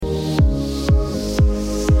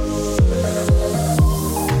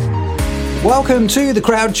Welcome to the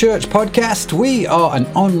Crowd Church podcast. We are an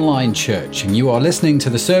online church and you are listening to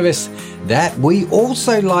the service that we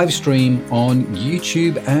also live stream on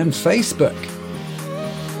YouTube and Facebook.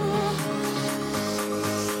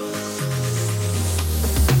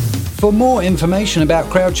 For more information about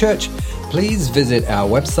Crowd Church, please visit our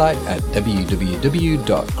website at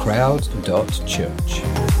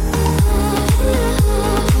www.crowd.church.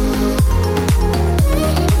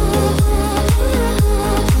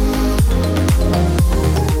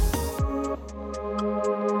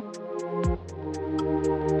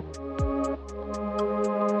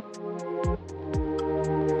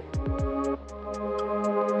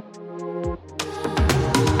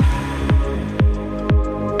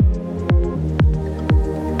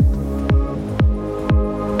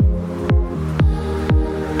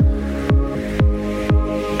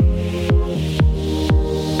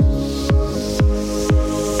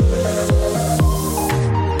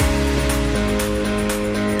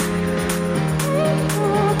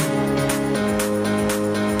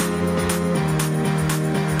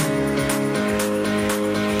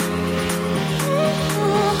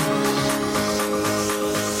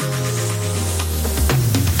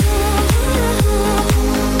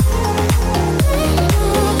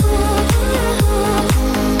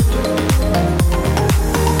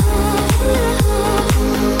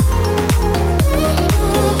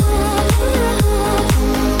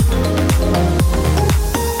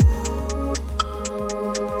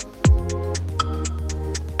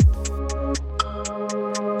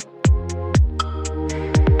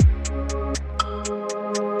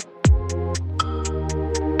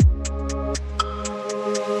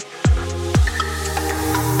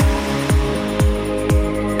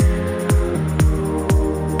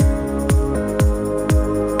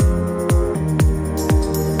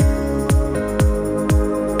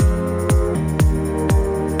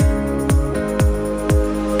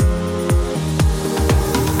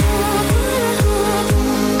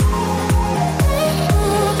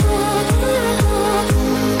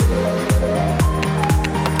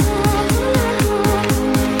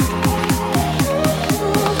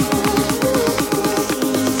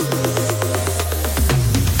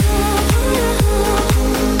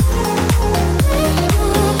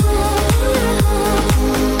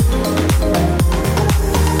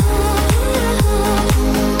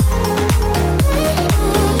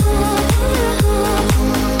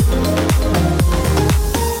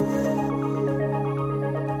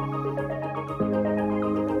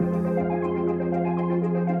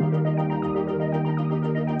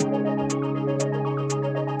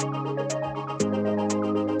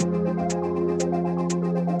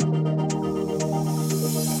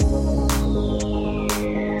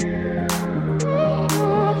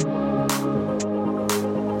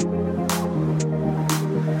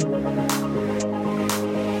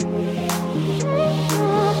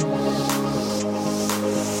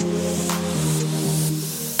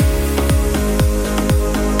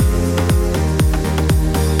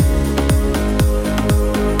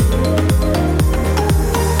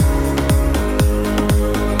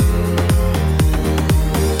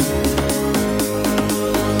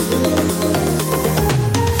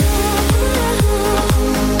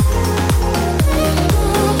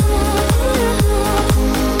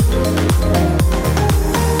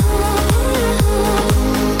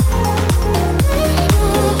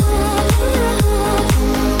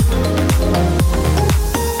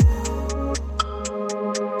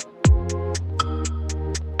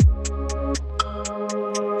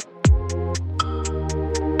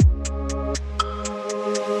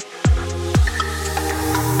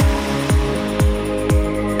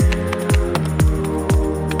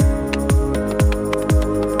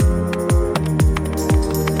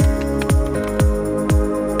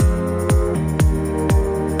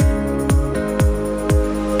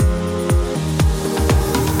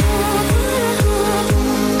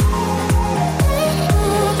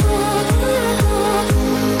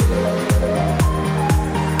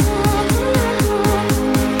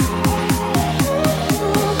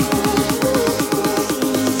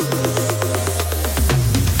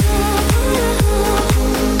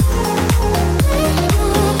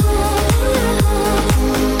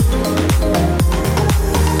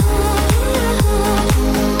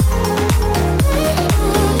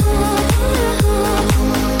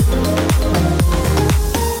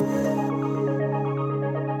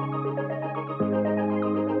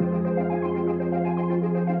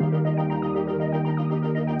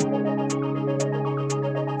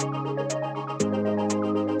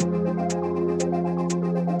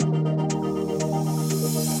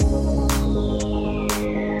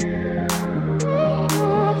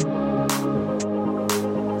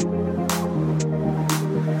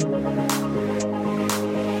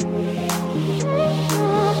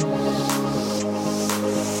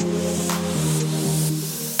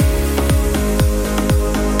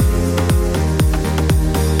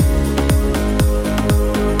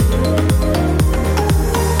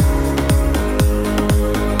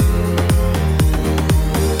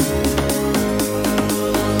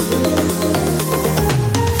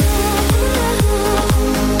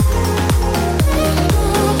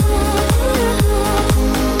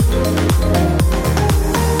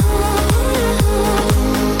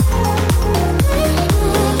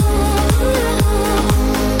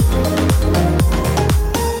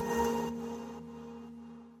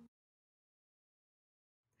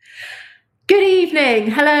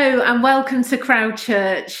 evening. Hello and welcome to Crowd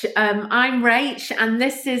Church. I'm Rach and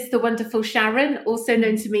this is the wonderful Sharon, also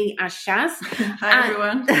known to me as Shaz. Hi,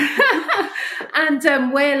 everyone.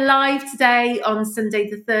 And we're live today on Sunday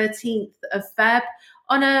the 13th of Feb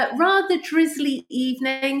on a rather drizzly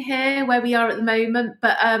evening here where we are at the moment.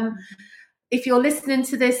 But if you're listening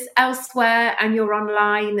to this elsewhere and you're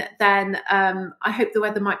online, then I hope the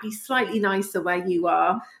weather might be slightly nicer where you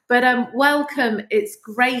are. But welcome. It's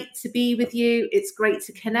great to be with you. It's great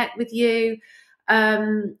to connect with you.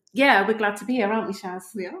 We're glad to be here, aren't we,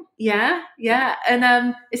 Shaz? We are. Yeah.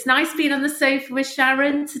 And it's nice being on the sofa with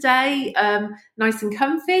Sharon today, nice and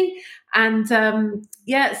comfy. And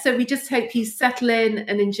so we just hope you settle in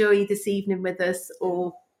and enjoy this evening with us,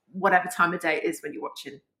 or whatever time of day it is when you're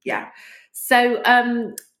watching. Yeah. So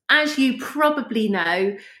as you probably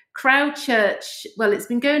know, Crowd Church, well, it's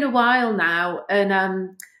been going a while now,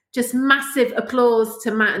 and just massive applause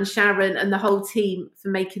to Matt and Sharon and the whole team for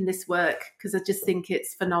making this work, because I just think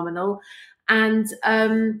it's phenomenal. And,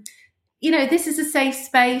 this is a safe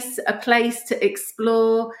space, a place to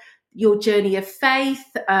explore your journey of faith,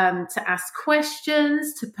 to ask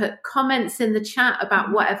questions, to put comments in the chat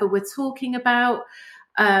about whatever we're talking about,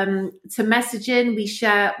 to message in. We'll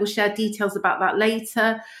share details about that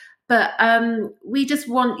later. But we just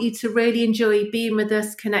want you to really enjoy being with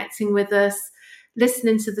us, connecting with us,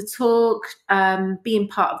 listening to the talk, being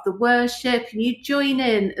part of the worship, and you join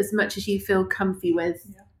in as much as you feel comfy with,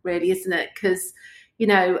 really, isn't it? Because,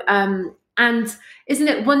 and isn't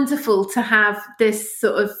it wonderful to have this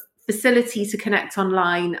sort of facility to connect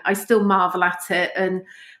online? I still marvel at it. And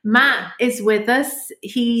Matt is with us.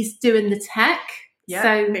 He's doing the tech. Yeah,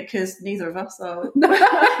 so, because neither of us are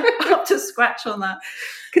up to scratch on that.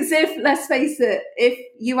 Because let's face it, if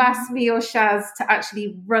you ask me or Shaz to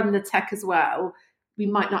actually run the tech as well, we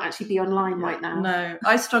might not actually be online right now. No,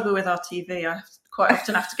 I struggle with our TV. I quite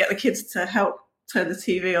often have to get the kids to help turn the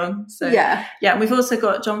TV on. So yeah. And we've also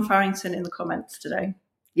got John Farrington in the comments today.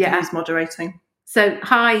 Yeah, who's moderating. So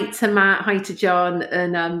hi to Matt, hi to John,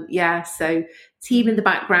 and so team in the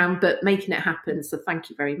background, but making it happen. So thank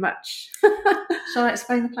you very much. Shall I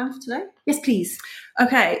explain the plan for today? Yes, please.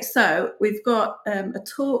 Okay, so we've got a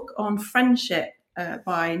talk on friendship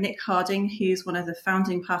by Nick Harding, who's one of the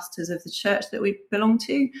founding pastors of the church that we belong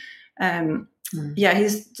to.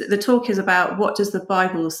 The talk is about what does the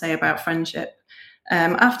Bible say about friendship.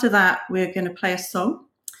 After that, we're going to play a song.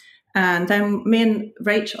 And then me and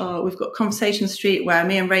Rach we've got Conversation Street, where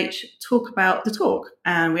me and Rach talk about the talk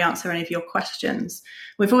and we answer any of your questions.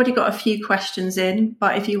 We've already got a few questions in,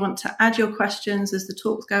 but if you want to add your questions as the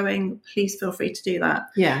talk's going, please feel free to do that.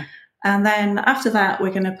 Yeah. And then after that, we're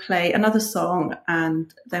going to play another song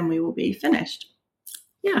and then we will be finished.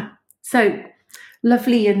 Yeah. So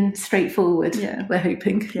lovely and straightforward. Yeah. We're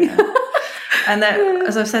hoping. Yeah. And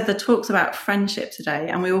as I've said, the talk's about friendship today,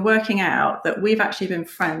 and we were working out that we've actually been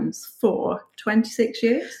friends for 26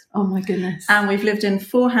 years. Oh my goodness. And we've lived in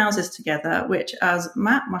 4 houses together, which, as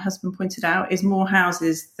Matt, my husband, pointed out, is more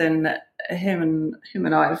houses than him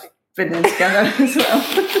and I have been in together as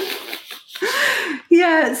well.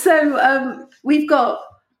 Yeah, so we've got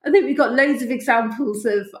loads of examples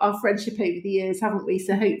of our friendship over the years, haven't we?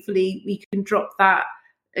 So hopefully we can drop that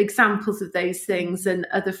examples of those things and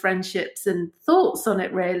other friendships and thoughts on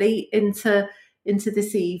it really into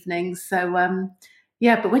this evening. So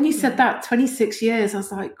but when you said that 26 years, I was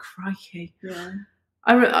like, crikey. Yeah.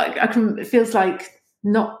 I can, it feels like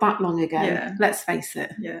not that long ago. Yeah. Let's face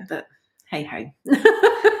it. Yeah. But hey ho.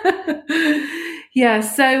 Yeah.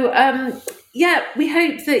 So we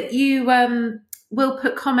hope that you will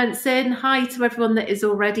put comments in. Hi to everyone that is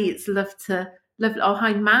already. It's love. Oh,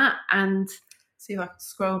 hi Matt, and see if I can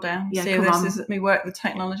scroll down. Yeah, see if this is me work the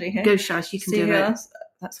technology here. Go, Shash, you can do it.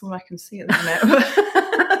 That's all I can see at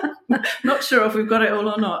the minute. Not sure if we've got it all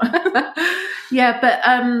or not. Yeah, but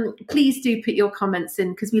please do put your comments in,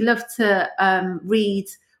 because we love to read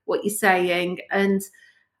what you're saying. And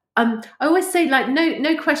I always say, like,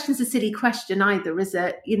 no question's a silly question either, is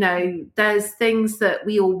it? There's things that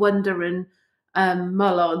we all wonder and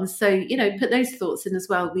mull on. So, put those thoughts in as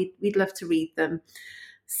well. We'd love to read them.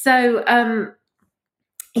 So,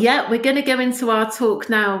 we're going to go into our talk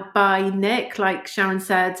now by Nick, like Sharon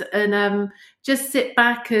said, and just sit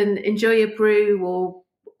back and enjoy a brew or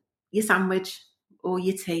your sandwich or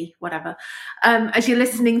your tea, whatever, as you're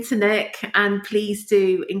listening to Nick, and please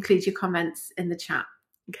do include your comments in the chat.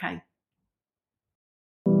 Okay.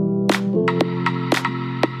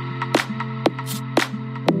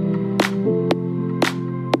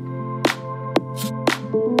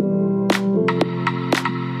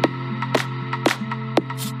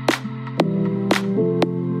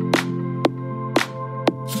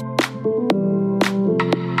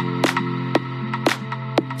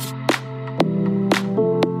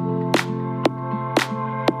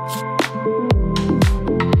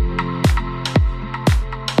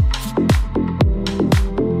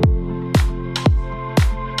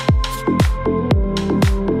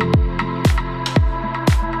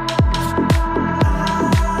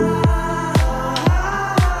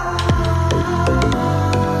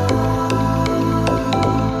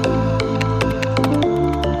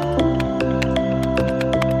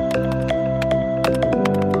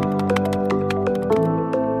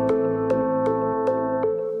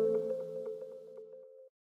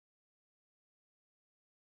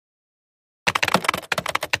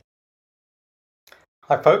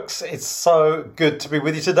 Hi folks, it's so good to be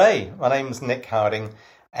with you today. My name's Nick Harding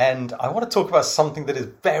and I want to talk about something that is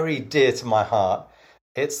very dear to my heart.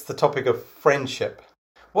 It's the topic of friendship.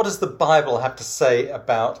 What does the Bible have to say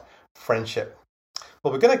about friendship?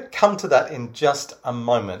 Well, we're going to come to that in just a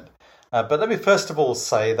moment. But let me first of all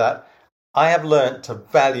say that I have learned to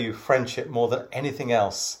value friendship more than anything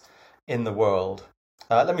else in the world.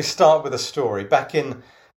 Let me start with a story. Back in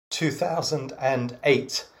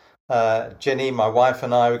 2008, Jenny, my wife,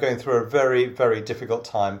 and I were going through a very, very difficult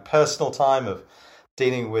time, personal time of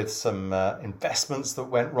dealing with some investments that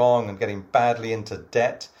went wrong and getting badly into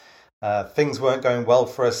debt. Things weren't going well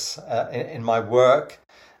for us in my work,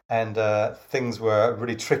 and things were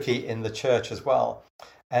really tricky in the church as well.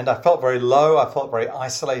 And I felt very low, I felt very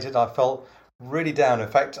isolated, I felt really down. In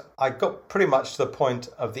fact, I got pretty much to the point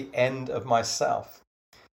of the end of myself.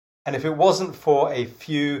 And if it wasn't for a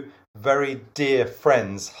few very dear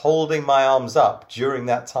friends holding my arms up during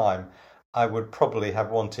that time, I would probably have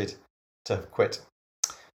wanted to have quit.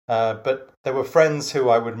 But there were friends who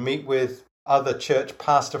I would meet with, other church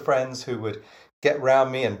pastor friends who would get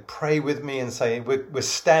round me and pray with me and say, we're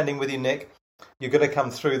standing with you, Nick. You're going to come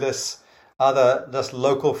through this. Other just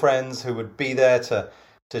local friends who would be there to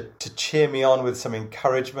cheer me on with some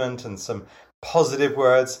encouragement and some positive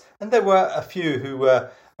words. And there were a few who were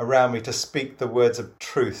around me to speak the words of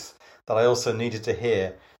truth that I also needed to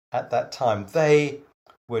hear at that time. They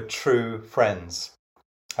were true friends.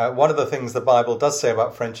 One of the things the Bible does say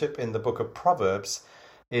about friendship in the book of Proverbs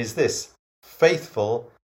is this: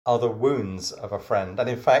 faithful are the wounds of a friend. And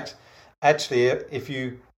in fact, actually,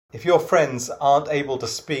 if your friends aren't able to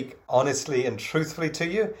speak honestly and truthfully to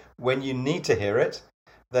you when you need to hear it,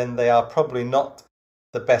 then they are probably not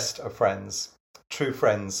the best of friends. True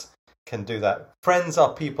friends can do that. Friends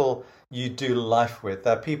are people you do life with.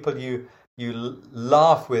 They're people you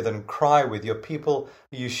laugh with and cry with. You're people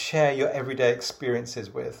you share your everyday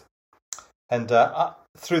experiences with. And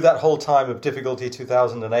through that whole time of difficulty,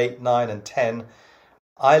 2008, 9 and 10,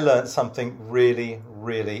 I learned something really,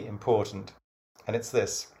 really important. And it's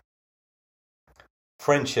this: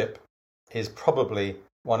 friendship is probably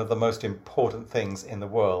one of the most important things in the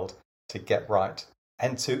world to get right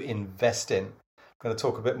and to invest in. I'm going to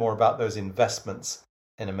talk a bit more about those investments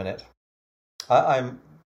in a minute. I'm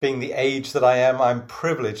being the age that I am, I'm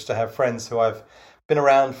privileged to have friends who I've been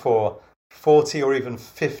around for 40 or even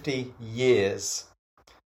 50 years.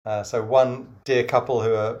 So one dear couple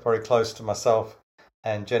who are very close to myself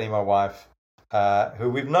and Jenny, my wife, who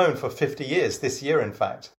we've known for 50 years, this year in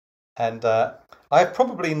fact. And I've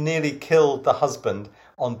probably nearly killed the husband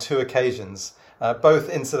on 2 occasions, both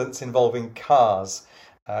incidents involving cars,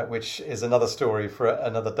 which is another story for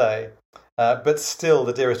another day. But still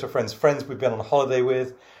the dearest of friends, friends we've been on holiday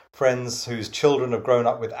with, friends whose children have grown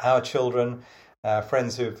up with our children,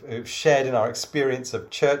 friends who've shared in our experience of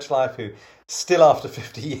church life, who still after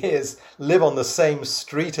 50 years live on the same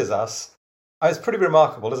street as us. It's pretty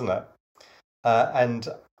remarkable, isn't it? And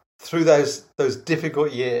through those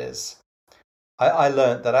difficult years, I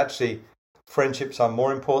learned that actually friendships are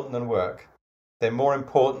more important than work. They're more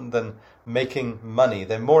important than making money.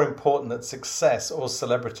 They're more important than success or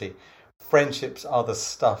celebrity. Friendships are the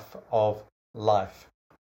stuff of life.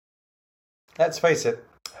 Let's face it,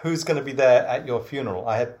 who's going to be there at your funeral?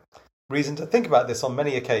 I had reason to think about this on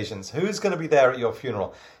many occasions. Who's going to be there at your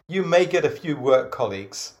funeral? You may get a few work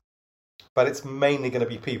colleagues, but it's mainly going to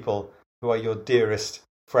be people who are your dearest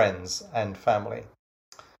friends and family.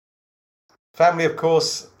 Family, of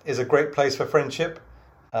course, is a great place for friendship.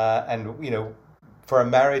 And, you know, for a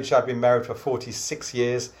marriage, I've been married for 46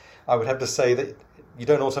 years. I would have to say that you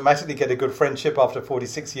don't automatically get a good friendship after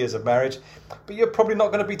 46 years of marriage, but you're probably not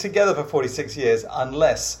going to be together for 46 years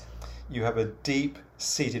unless you have a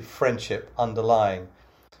deep-seated friendship underlying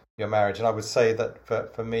your marriage. And I would say that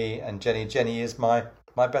for me and Jenny is my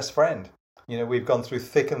best friend. You know, we've gone through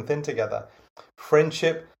thick and thin together.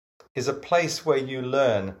 Friendship is a place where you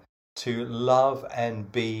learn to love and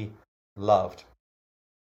be loved.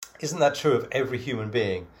 Isn't that true of every human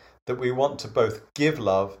being? That we want to both give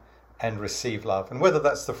love and receive love. And whether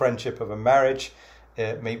that's the friendship of a marriage,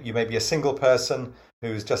 you may be a single person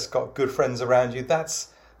who's just got good friends around you, that's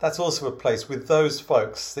also a place with those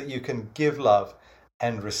folks that you can give love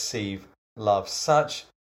and receive love. Such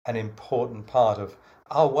an important part of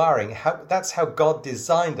our wiring. That's how God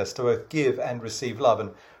designed us, to both give and receive love.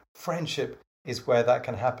 And friendship is where that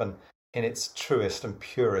can happen in its truest and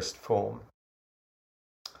purest form.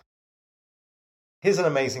 Here's an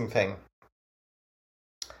amazing thing.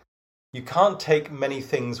 You can't take many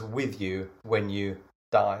things with you when you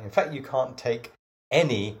die. In fact, you can't take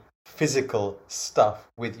any physical stuff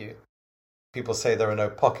with you. people say there are no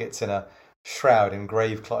pockets in a shroud in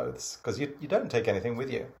grave clothes, because you don't take anything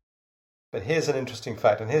with you. But here's an interesting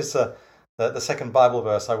fact, and here's the second Bible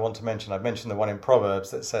verse I want to mention. I've mentioned the one in Proverbs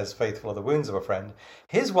that says, faithful are the wounds of a friend.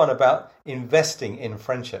 Here's one about investing in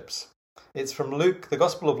friendships. It's from Luke, the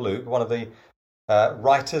Gospel of Luke, one of the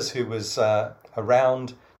writers who was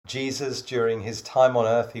around Jesus during his time on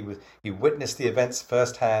earth. He witnessed the events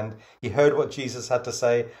firsthand. He heard what Jesus had to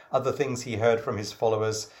say, other things he heard from his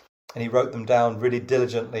followers, and he wrote them down really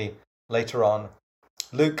diligently later on.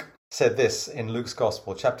 Luke said this in Luke's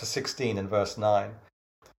Gospel, chapter 16 and verse 9.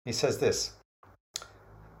 He says this,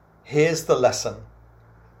 here's the lesson.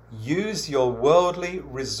 Use your worldly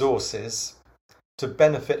resources to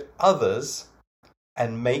benefit others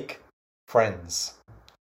and make friends.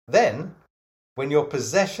 Then, when your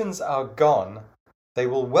possessions are gone, they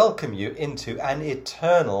will welcome you into an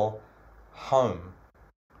eternal home.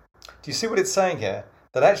 Do you see what it's saying here?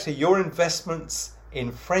 That actually your investments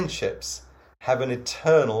in friendships have an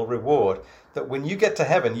eternal reward. That when you get to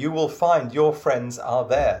heaven, you will find your friends are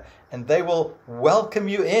there and they will welcome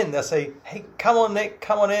you in. They'll say, hey, come on, Nick,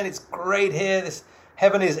 come on in. It's great here. This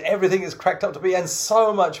heaven is everything it's cracked up to be and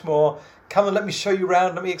so much more. Come and let me show you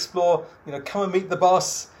around. Let me explore. Come and meet the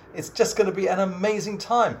boss. It's just going to be an amazing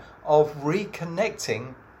time of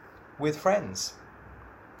reconnecting with friends.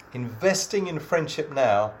 Investing in friendship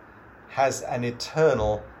now has an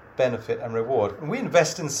eternal benefit and reward. And we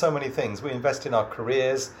invest in so many things. We invest in our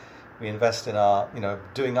careers. We invest in our,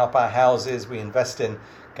 doing up our houses. We invest in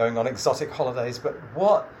going on exotic holidays. But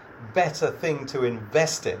what better thing to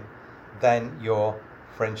invest in than your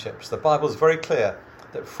friendships? The Bible is very clear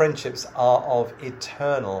that friendships are of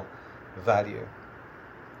eternal value.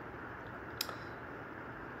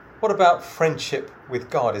 What about friendship with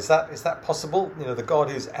God? Is that possible? The God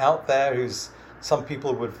who's out there, who's some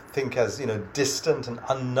people would think as, distant and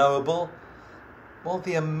unknowable. Well,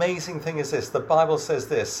 the amazing thing is this. The Bible says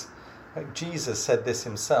this. Jesus said this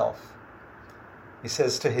himself. He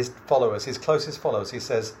says to his followers, his closest followers, he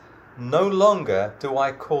says, no longer do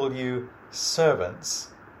I call you servants.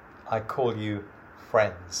 I call you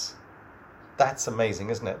friends. That's amazing,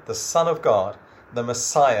 isn't it? The Son of God, the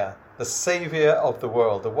Messiah, the Saviour of the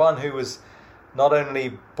world, the one who was not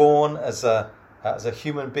only born as a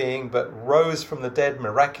human being, but rose from the dead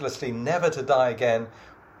miraculously, never to die again,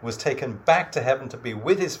 was taken back to heaven to be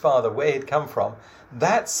with his Father where he'd come from.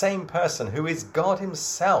 That same person, who is God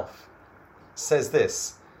himself, says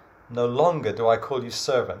this, no longer do I call you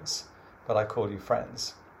servants, but I call you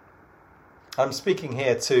friends. I'm speaking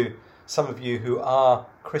here to some of you who are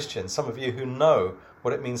Christians, some of you who know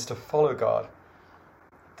what it means to follow God.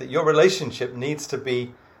 That your relationship needs to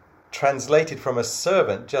be translated from a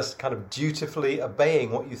servant just kind of dutifully obeying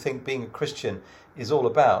what you think being a Christian is all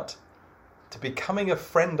about, to becoming a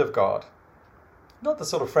friend of God. Not the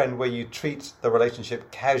sort of friend where you treat the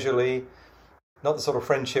relationship casually, not the sort of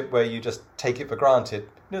friendship where you just take it for granted.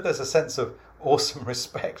 There's a sense of awesome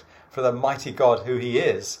respect for the mighty God who he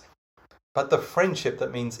is. But the friendship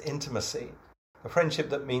that means intimacy, the friendship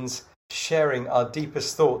that means sharing our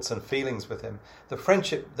deepest thoughts and feelings with him, the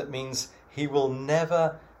friendship that means he will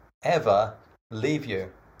never, ever leave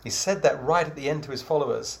you. He said that right at the end to his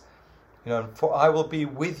followers. For I will be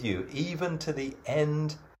with you even to the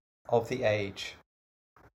end of the age.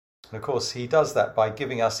 And of course, he does that by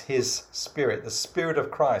giving us his Spirit, the Spirit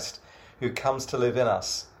of Christ, who comes to live in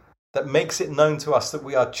us, that makes it known to us that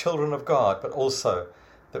we are children of God, but also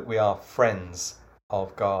that we are friends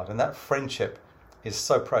of God. And that friendship is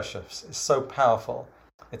so precious, it's so powerful.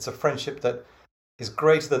 It's a friendship that is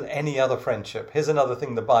greater than any other friendship. Here's another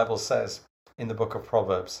thing the Bible says in the book of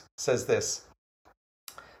Proverbs. It says this,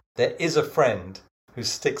 there is a friend who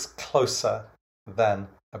sticks closer than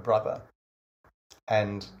a brother.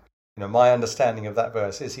 And my understanding of that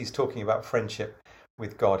verse is he's talking about friendship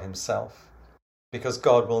with God himself. Because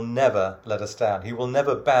God will never let us down. He will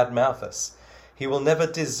never badmouth us. He will never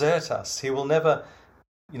desert us. He will never,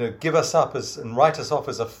 give us up and write us off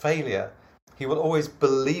as a failure. He will always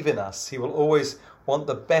believe in us. He will always want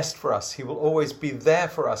the best for us. He will always be there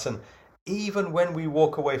for us. And even when we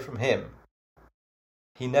walk away from him,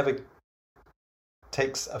 he never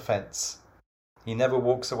takes offense. He never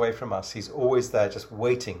walks away from us. He's always there just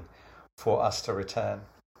waiting for us to return.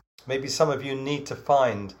 Maybe some of you need to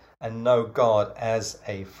find and know God as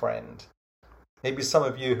a friend. Maybe some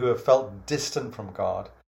of you who have felt distant from God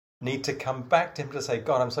need to come back to him to say,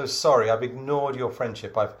 God, I'm so sorry. I've ignored your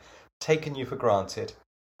friendship. I've taken you for granted.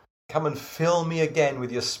 Come and fill me again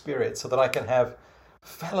with your Spirit so that I can have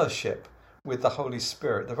fellowship with the Holy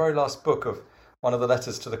Spirit. The very last book of one of the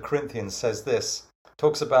letters to the Corinthians says this,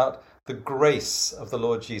 talks about the grace of the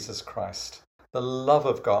Lord Jesus Christ. the love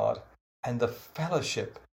of God, and the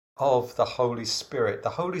fellowship of the Holy Spirit.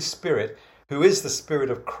 The Holy Spirit, who is the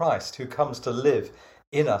Spirit of Christ, who comes to live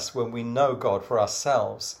in us when we know God for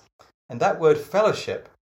ourselves. And that word fellowship,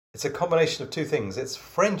 it's a combination of two things. It's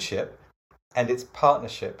friendship and it's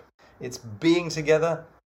partnership. It's being together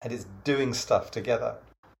and it's doing stuff together.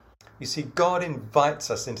 You see, God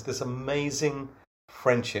invites us into this amazing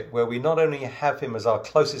friendship where we not only have him as our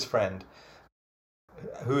closest friend,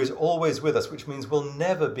 who is always with us, which means we'll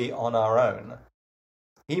never be on our own.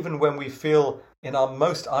 Even when we feel in our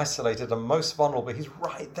most isolated and most vulnerable, he's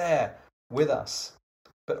right there with us.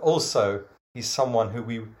 But also, he's someone who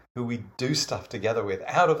we do stuff together with.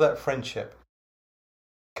 Out of that friendship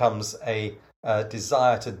comes a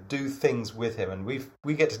desire to do things with him. And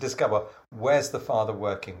we get to discover, where's the Father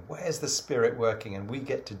working? Where's the Spirit working? And we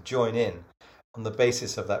get to join in on the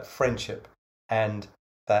basis of that friendship and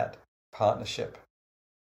that partnership.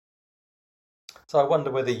 So I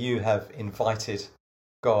wonder whether you have invited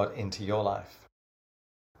God into your life.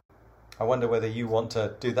 I wonder whether you want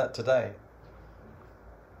to do that today.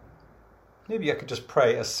 Maybe I could just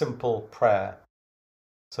pray a simple prayer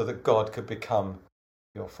so that God could become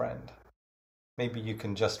your friend. Maybe you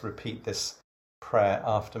can just repeat this prayer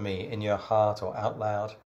after me in your heart or out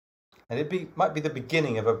loud. And it might be the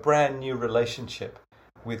beginning of a brand new relationship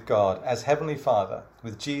with God as Heavenly Father,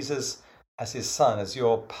 with Jesus as his Son, as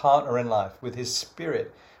your partner in life, with his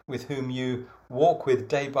Spirit, with whom you walk with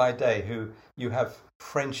day by day, who you have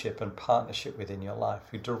friendship and partnership with in your life,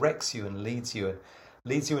 who directs you and leads you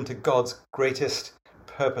into God's greatest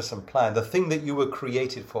purpose and plan, the thing that you were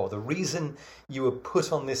created for, the reason you were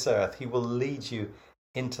put on this earth. He will lead you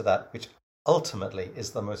into that, which ultimately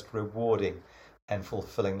is the most rewarding and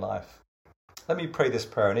fulfilling life. Let me pray this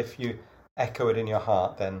prayer, and if you echo it in your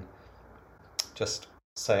heart, then just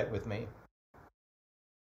say it with me.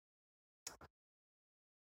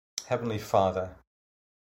 Heavenly Father,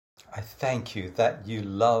 I thank you that you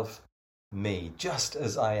love me just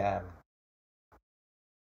as I am.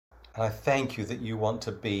 And I thank you that you want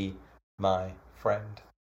to be my friend.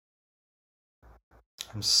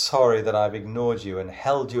 I'm sorry that I've ignored you and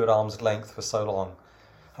held you at arm's length for so long.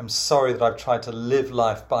 I'm sorry that I've tried to live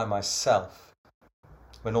life by myself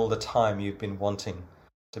when all the time you've been wanting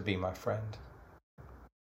to be my friend.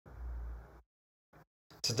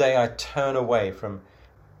 Today I turn away from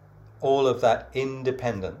all of that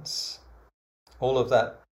independence, all of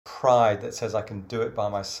that pride that says I can do it by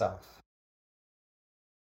myself.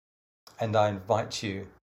 And I invite you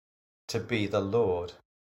to be the Lord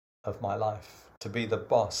of my life, to be the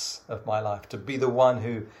boss of my life, to be the one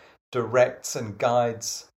who directs and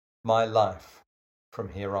guides my life from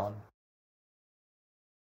here on.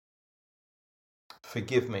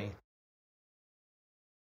 Forgive me.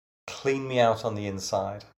 Clean me out on the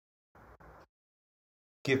inside.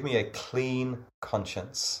 Give me a clean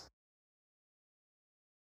conscience.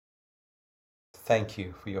 Thank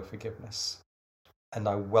you for your forgiveness. And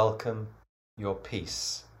I welcome your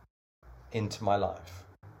peace into my life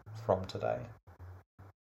from today.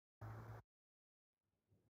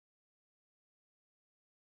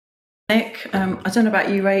 Nick, I don't know about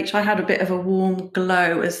you, Rach. I had a bit of a warm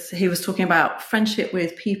glow as he was talking about friendship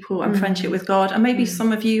with people and friendship with God. And maybe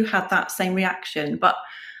some of you had that same reaction, but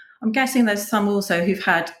I'm guessing there's some also who've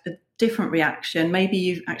had a different reaction. Maybe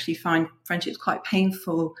you actually find friendships quite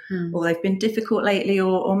painful or they've been difficult lately,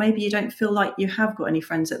 or maybe you don't feel like you have got any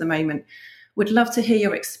friends at the moment. Would love to hear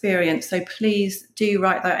your experience. So please do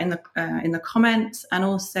write that in the comments, and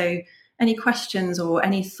also any questions or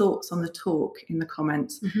any thoughts on the talk in the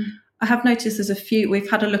comments. I have noticed there's a few. We've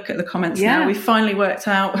had a look at the comments now. We've finally worked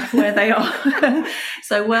out where they are.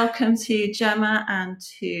 So welcome to Gemma and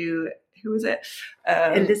to, who was it?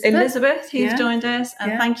 Elizabeth, who's joined us.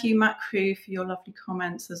 And thank you, Matt Crew, for your lovely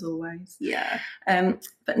comments as always.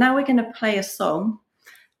 But now we're going to play a song.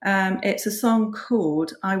 It's a song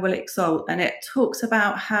called I Will Exalt, and it talks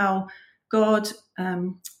about how God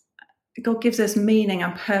gives us meaning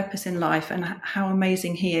and purpose in life and how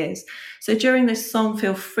amazing he is. So during this song,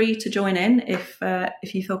 feel free to join in if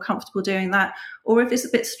you feel comfortable doing that, or if it's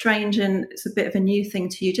a bit strange and it's a bit of a new thing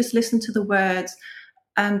to you, just listen to the words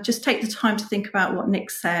and just take the time to think about what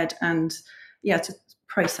Nick said and to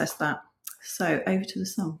process that. So over to the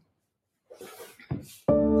song.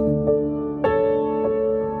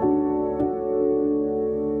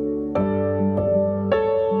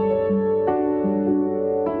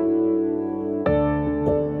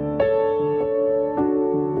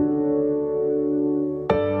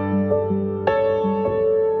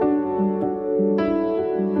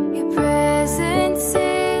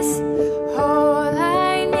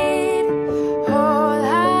 All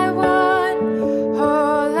I want.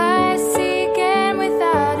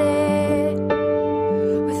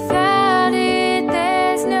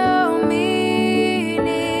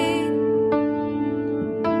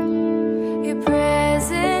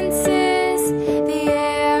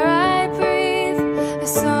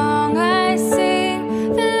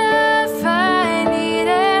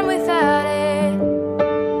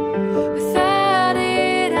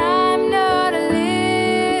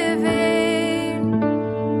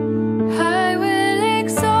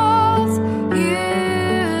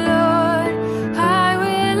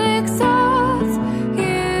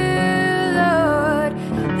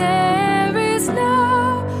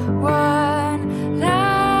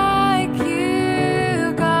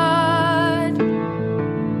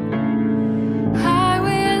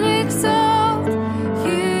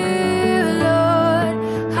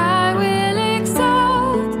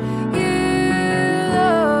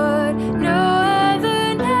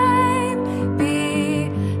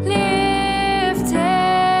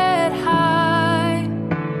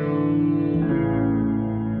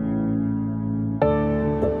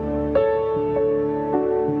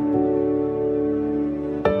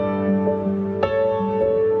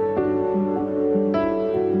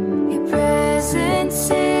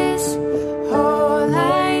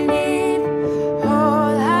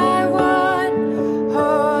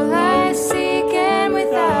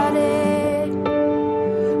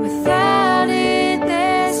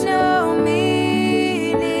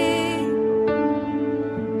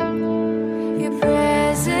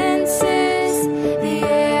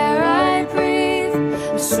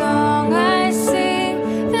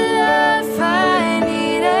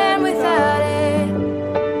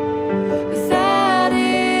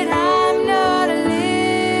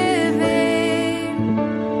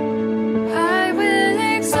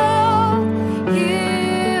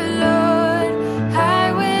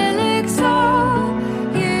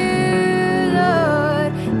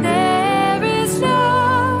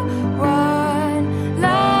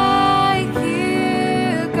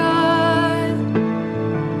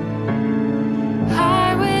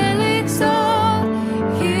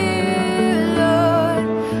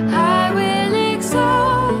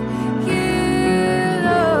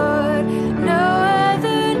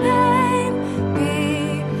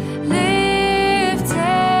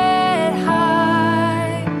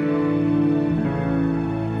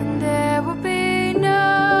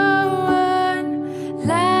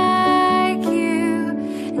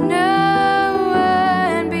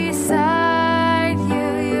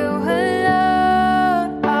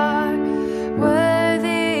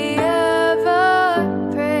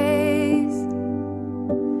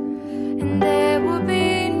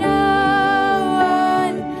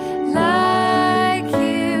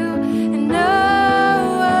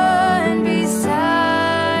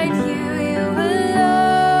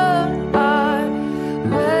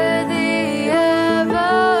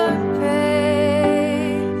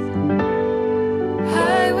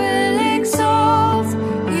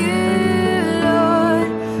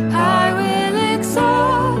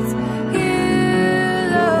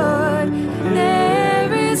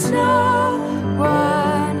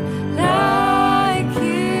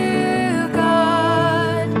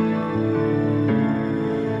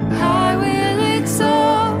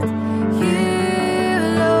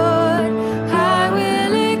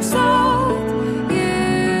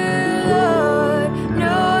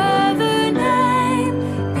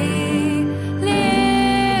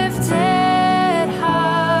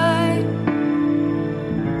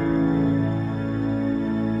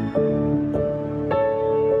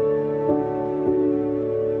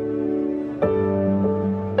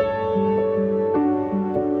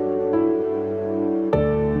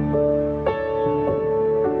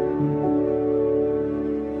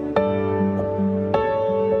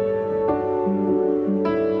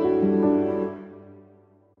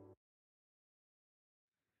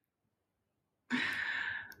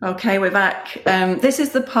 Okay, we're back. This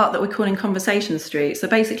is the part that we're calling Conversation Street. So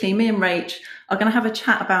basically, me and Rach are going to have a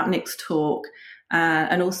chat about Nick's talk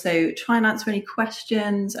and also try and answer any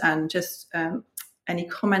questions and just any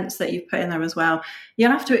comments that you've put in there as well.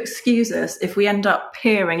 You'll have to excuse us if we end up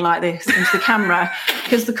peering like this into the camera,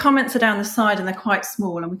 because the comments are down the side and they're quite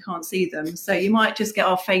small and we can't see them. So you might just get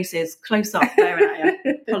our faces close up there.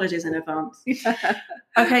 Apologies in advance. Yeah.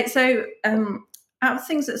 Okay, so out of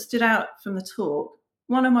things that stood out from the talk,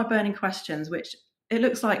 one of my burning questions, which it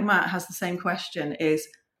looks like Matt has the same question, is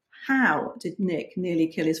how did Nick nearly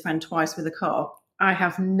kill his friend twice with a car? I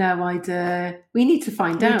have no idea. We need to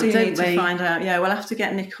find out, don't we? We need to find out. Yeah, we'll have to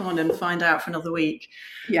get Nick on and find out for another week.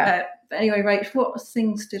 Yeah. But anyway, Rach, what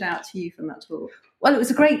things stood out to you from that talk? Well, it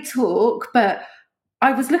was a great talk, but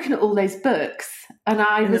I was looking at all those books and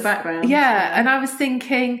in the background. Yeah, and I was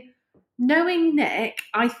thinking, knowing Nick,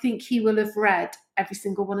 I think he will have read every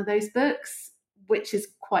single one of those books, which is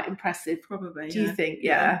quite impressive. Probably. Do you think?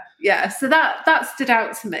 Yeah. So that stood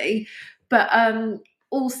out to me. But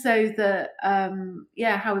also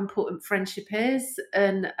how important friendship is,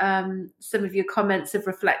 and some of your comments have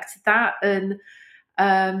reflected that, and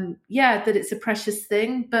that it's a precious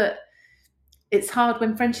thing, but it's hard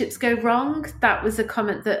when friendships go wrong. That was a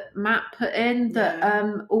comment that Matt put in,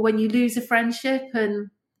 that or when you lose a friendship and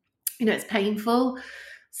it's painful.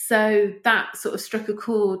 So that sort of struck a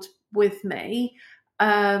chord with me.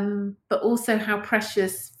 But also how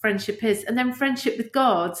precious friendship is, and then friendship with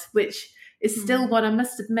God, which is still one, I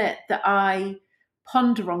must admit, that I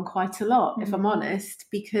ponder on quite a lot, if I'm honest,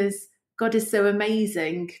 because God is so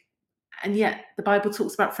amazing. And yet the Bible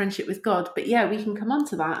talks about friendship with God. But we can come on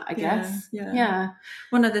to that, I guess. Yeah.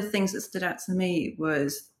 One of the things that stood out to me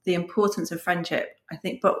was the importance of friendship, I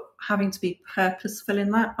think, but having to be purposeful in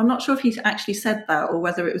that. I'm not sure if he actually said that or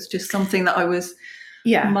whether it was just something that I was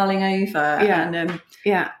mulling over. And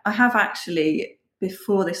I have actually,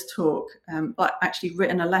 before this talk, actually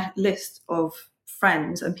written a list of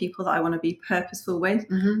friends and people that I want to be purposeful with.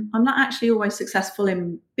 I'm not actually always successful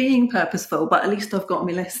in being purposeful, but at least I've got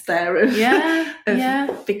my list there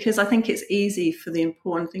because I think it's easy for the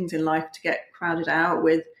important things in life to get crowded out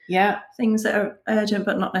with things that are urgent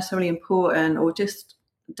but not necessarily important, or just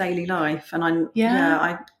daily life. And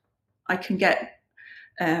I can get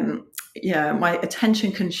my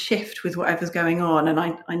attention can shift with whatever's going on, and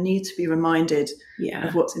I need to be reminded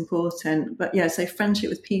of what's important. But so friendship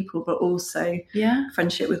with people, but also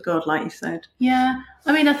friendship with God, like you said.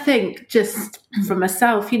 I mean, I think just for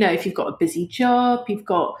myself, if you've got a busy job, you've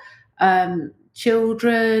got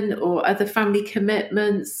children or other family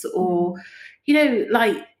commitments, or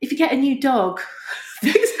like if you get a new dog,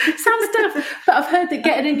 sounds daft, but I've heard that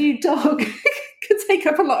getting a new dog can take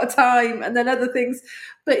up a lot of time, and then other things.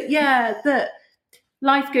 But that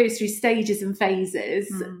life goes through stages and phases,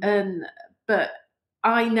 but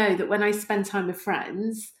I know that when I spend time with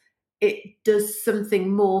friends, it does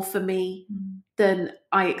something more for me than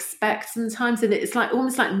I expect sometimes, and it's like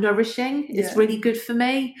almost like nourishing. It's really good for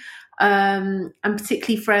me, and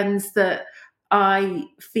particularly friends that I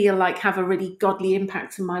feel like have a really godly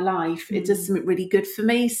impact in my life. It does something really good for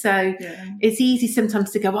me. So it's easy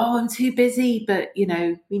sometimes to go, oh, I'm too busy, but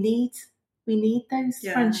we need those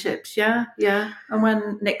friendships. And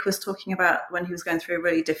when Nick was talking about when he was going through a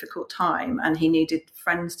really difficult time and he needed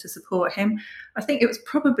friends to support him, I think it was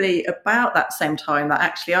probably about that same time that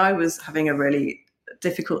actually I was having a really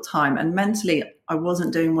difficult time, and mentally I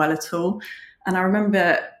wasn't doing well at all. And I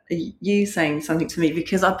remember you saying something to me,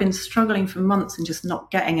 because I've been struggling for months and just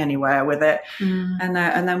not getting anywhere with it. And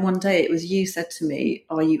then one day it was you said to me,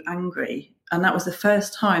 "Are you angry?" And that was the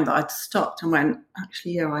first time that I'd stopped and went,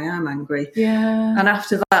 actually, I am angry. And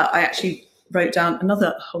after that, I actually wrote down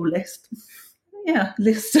another whole list.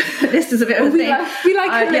 List is a bit of a thing. We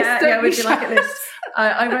like a list. We do like a list.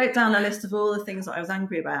 I wrote down a list of all the things that I was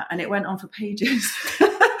angry about, and it went on for pages.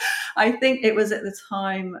 I think it was at the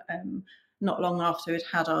time, not long after we'd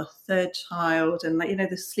had our third child, and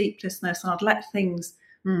the sleeplessness, and I'd let things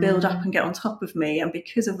build up and get on top of me, and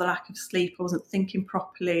because of the lack of sleep I wasn't thinking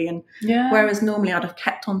properly, and whereas normally I'd have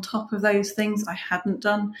kept on top of those things, I hadn't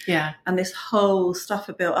done, and this whole stuff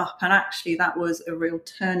had built up, and actually that was a real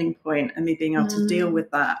turning point in me being able to deal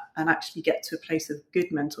with that and actually get to a place of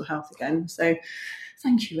good mental health again. So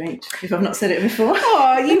thank you, Rach, if I've not said it before.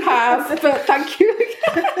 Oh, you have, but thank you.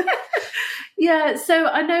 So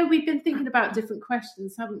I know we've been thinking about different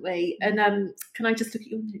questions, haven't we? And can I just look at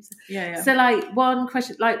your notes? So one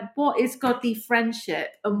question, what is godly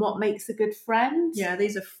friendship and what makes a good friend?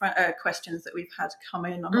 These are questions that we've had come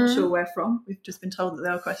in. I'm not sure where from. We've just been told that they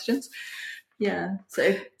are questions. So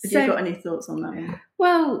have you got any thoughts on that one?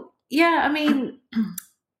 Well, I mean,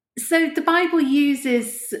 So the Bible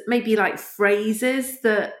uses maybe like phrases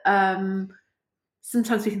that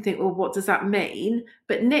sometimes we can think, well, what does that mean?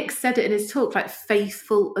 But Nick said it in his talk, like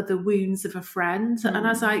faithful are the wounds of a friend. And I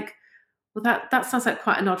was like, well, that sounds like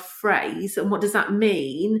quite an odd phrase. And what does that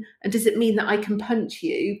mean? And does it mean that I can punch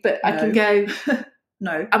you, but I can go,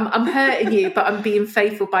 no, I'm hurting you, but I'm being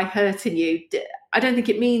faithful by hurting you? I don't think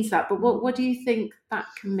it means that. But what do you think that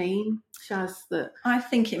can mean, Shaz? That I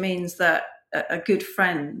think it means that good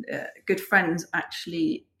friends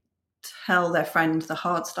actually tell their friend the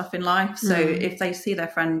hard stuff in life. So if they see their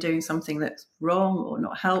friend doing something that's wrong or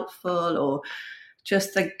not helpful, or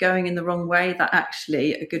just they're going in the wrong way, that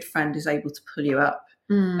actually a good friend is able to pull you up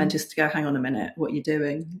and just to go, hang on a minute, what you're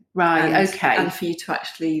doing. Right, okay. And for you to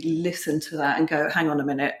actually listen to that and go, hang on a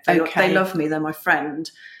minute, they love me, they're my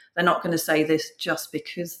friend. They're not going to say this just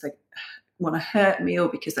because they want to hurt me or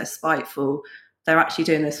because they're spiteful. They're actually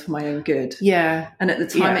doing this for my own good. Yeah. And at the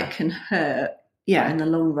time it can hurt. Yeah. But in the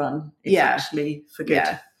long run, it's actually for good.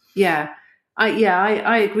 Yeah.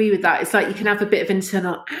 I agree with that. It's like you can have a bit of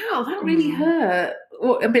internal, ow, that really hurt.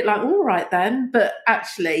 Or a bit like, all right then. But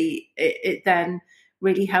actually it then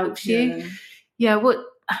really helps you. Yeah. What?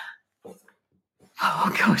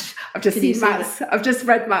 Oh gosh, I've just seen Matt's. I've just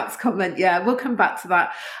read Matt's comment. Yeah, we'll come back to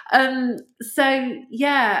that.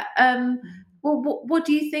 Well, what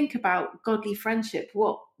do you think about godly friendship?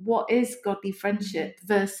 What is godly friendship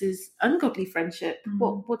versus ungodly friendship?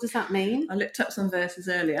 What does that mean? I looked up some verses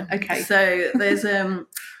earlier. Okay. So there's a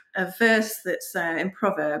verse that's in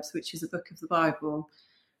Proverbs, which is a book of the Bible,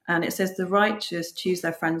 and it says, "The righteous choose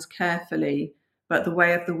their friends carefully, but the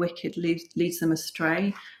way of the wicked leads them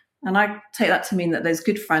astray." And I take that to mean that there's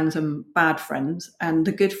good friends and bad friends, and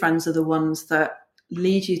the good friends are the ones that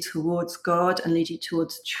lead you towards God and lead you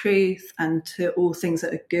towards truth and to all things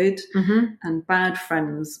that are good, and bad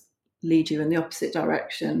friends lead you in the opposite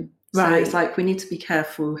direction. Right. So it's like we need to be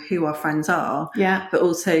careful who our friends are, but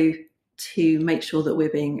also to make sure that we're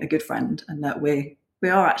being a good friend and that we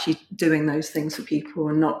are actually doing those things for people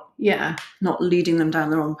and not leading them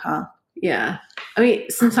down the wrong path. Yeah. I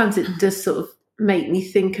mean, sometimes it does sort of make me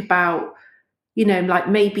think about, like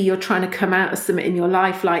maybe you're trying to come out of something in your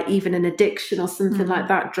life, like even an addiction or something like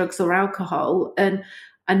that, drugs or alcohol. And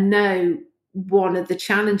I know one of the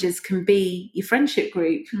challenges can be your friendship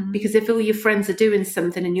group, because if all your friends are doing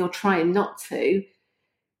something and you're trying not to,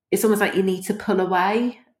 it's almost like you need to pull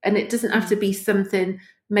away. And it doesn't have to be something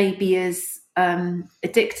maybe as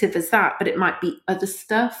addictive as that, but it might be other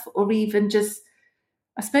stuff, or even just,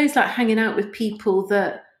 I suppose, like hanging out with people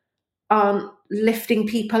that aren't lifting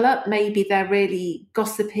people up. Maybe they're really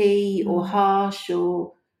gossipy or harsh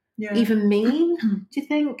or even mean. Do you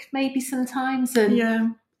think maybe sometimes?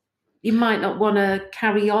 And you might not want to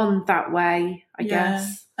carry on that way, I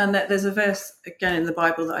guess. And there's a verse again in the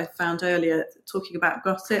Bible that I found earlier talking about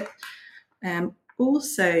gossip,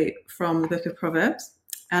 also from the book of Proverbs.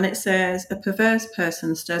 And it says, "A perverse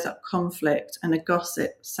person stirs up conflict and a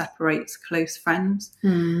gossip separates close friends."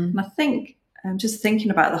 And I think just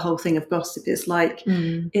thinking about the whole thing of gossip, it's like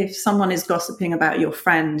if someone is gossiping about your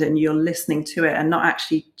friend and you're listening to it and not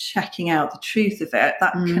actually checking out the truth of it,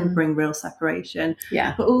 that can bring real separation.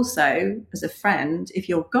 Yeah. But also, as a friend, if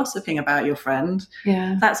you're gossiping about your friend,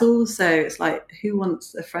 that's also, it's like, who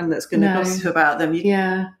wants a friend that's going to gossip about them?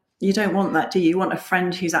 You don't want that, do you? You want a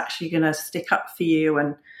friend who's actually going to stick up for you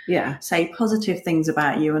and say positive things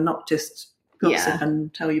about you and not just gossip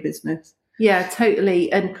and tell your business. Yeah,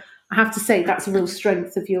 totally. And I have to say that's a real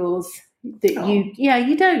strength of yours, that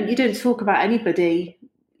you don't talk about anybody.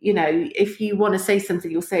 If you want to say something,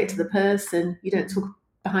 you'll say it to the person. You don't talk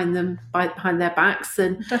behind their backs.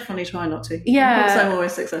 And definitely try not to. Yeah, because I'm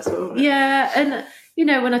always successful. Yeah, and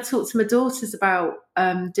when I talk to my daughters about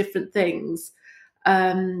different things,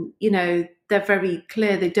 they're very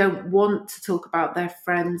clear they don't want to talk about their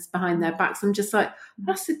friends behind their backs. I'm just like,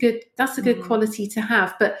 that's a good quality to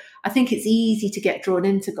have. But I think it's easy to get drawn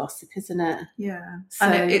into gossip, isn't it? Yeah. So,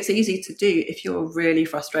 and it's easy to do if you're really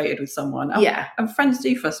frustrated with someone. And friends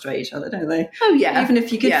do frustrate each other, don't they? Oh yeah. Even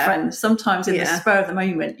if you're good friends, sometimes in the spur of the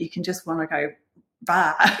moment you can just want to go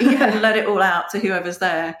bah and let it all out to whoever's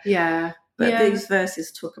there. Yeah. But these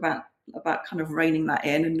verses talk about kind of reining that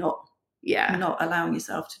in and not allowing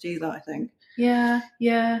yourself to do that, I think.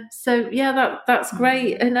 So that's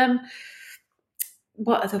great. And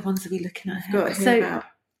what other ones are we looking at here?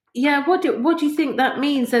 What do you think that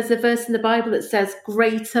means? There's a verse in the Bible that says,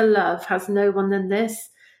 "Greater love has no one than this,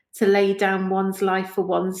 to lay down one's life for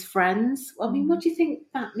one's friends." I mean, what do you think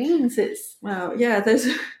that means? There's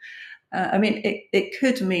it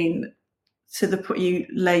could mean to the point you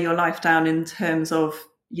lay your life down in terms of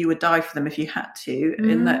you would die for them if you had to.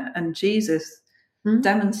 And Jesus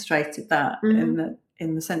demonstrated that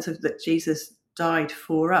in the sense of that Jesus died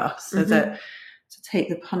for us, so that to take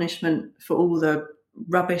the punishment for all the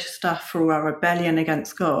rubbish stuff, for our rebellion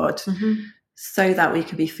against God, so that we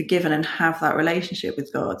could be forgiven and have that relationship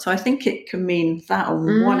with God. So I think it can mean that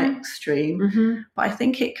on one extreme, but I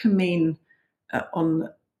think it can mean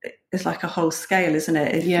it's like a whole scale, isn't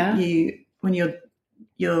it? If when you're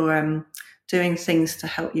doing things to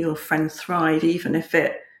help your friend thrive, even if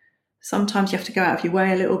sometimes you have to go out of your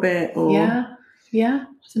way a little bit, or I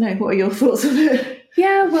don't know, what are your thoughts on it?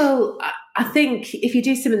 Well, I think if you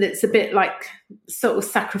do something that's a bit like sort of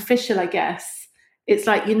sacrificial, I guess, it's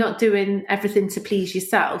like you're not doing everything to please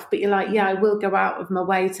yourself, but you're like, I will go out of my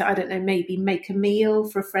way to, I don't know, maybe make a meal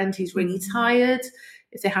for a friend who's really tired,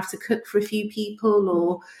 if they have to cook for a few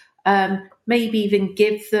people, or maybe even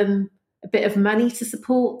give them a bit of money to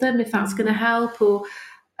support them if that's going to help. Or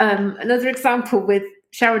another example with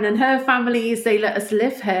Sharon and her family is they let us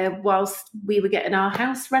live here whilst we were getting our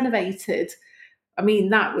house renovated. I mean,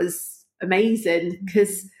 that was amazing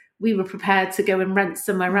because we were prepared to go and rent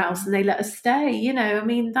somewhere else and they let us stay. I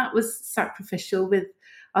mean, that was sacrificial with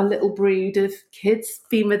our little brood of kids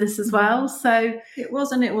being with us as well. So it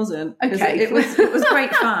was and it wasn't. Okay. It was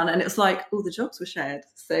great fun, and it's like all the jobs were shared.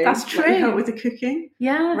 So that's true. We helped with the cooking.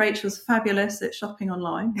 Yeah. Rach was fabulous at shopping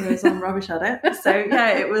online, whereas I'm rubbish at it. So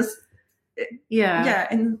it was.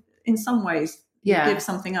 In some ways, you give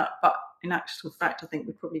something up, but in actual fact, I think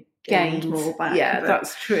we probably gained more back. Yeah,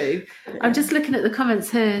 that's true. I'm just looking at the comments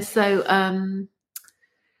here. So, can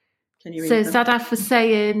you read them? Sadaf was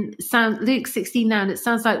saying, Luke 16:9, it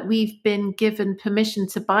sounds like we've been given permission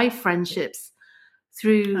to buy friendships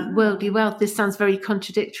through worldly wealth. This sounds very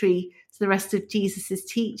contradictory to the rest of Jesus's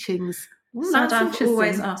teachings. Sadaf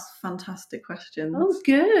always asks fantastic questions. Oh,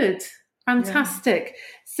 good. Fantastic. Yeah.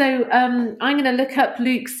 So I'm going to look up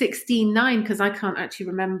Luke 16:9 because I can't actually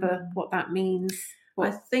remember what that means.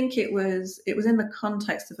 I think it was in the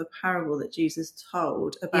context of a parable that Jesus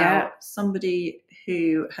told about somebody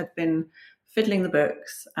who had been fiddling the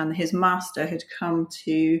books, and his master had come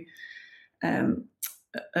to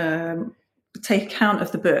take account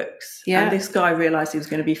of the books. And this guy realised he was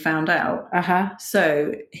going to be found out.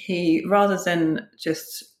 So he, rather than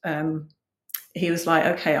just he was like,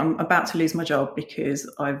 okay, I'm about to lose my job because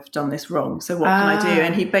I've done this wrong. So what can I do?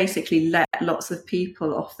 And he basically let lots of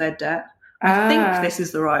people off their debt. I think this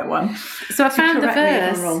is the right one. So I found the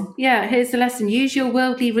verse. Yeah, here's the lesson. Use your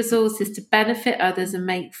worldly resources to benefit others and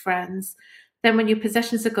make friends. Then when your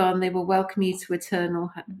possessions are gone, they will welcome you to an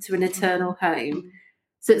eternal home.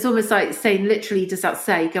 So it's almost like saying, literally, does that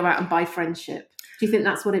say go out and buy friendship? Do you think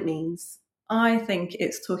that's what it means? I think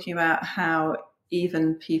it's talking about how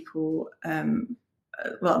even people,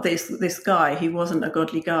 this guy, he wasn't a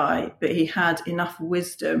godly guy, but he had enough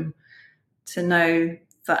wisdom to know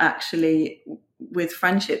that actually with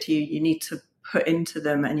friendship you need to put into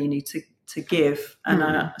them and you need to give.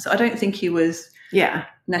 And so I don't think he was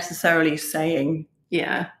necessarily saying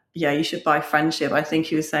you should buy friendship. I think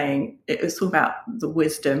he was saying, it was talking about the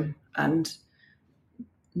wisdom and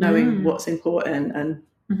knowing what's important.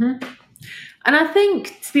 And I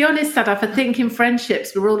think, to be honest, Sadaf, I think in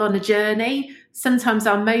friendships, we're all on a journey. Sometimes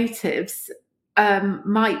our motives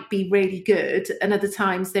might be really good and other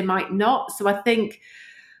times they might not. So I think,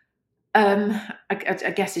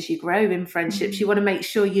 I guess as you grow in friendships, you want to make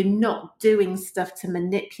sure you're not doing stuff to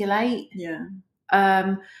manipulate.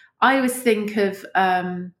 I always think of,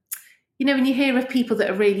 when you hear of people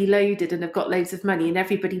that are really loaded and have got loads of money and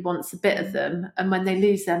everybody wants a bit of them, and when they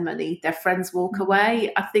lose their money, their friends walk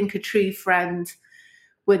away. I think a true friend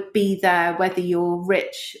would be there whether you're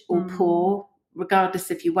rich or poor,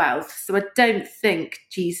 regardless of your wealth. So I don't think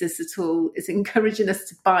Jesus at all is encouraging us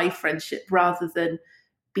to buy friendship, rather than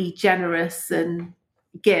be generous and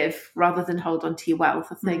give rather than hold on to your wealth.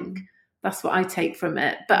 I think that's what I take from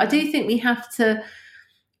it. But I do think we have to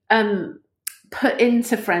put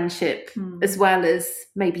into friendship as well as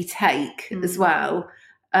maybe take as well.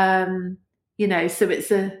 So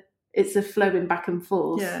it's a flowing back and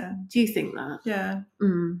forth. Do you think that?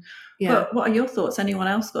 But what are your thoughts? Anyone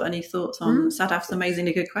else got any thoughts on Sadaf's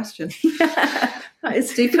amazingly good question?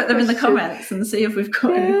 Do put them in the comments and see if we've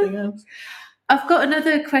got anything else. I've got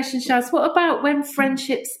another question, Shaz. What about when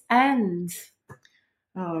friendships end?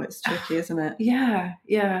 Oh, it's tricky, isn't it? Yeah.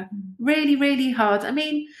 Really, really hard. I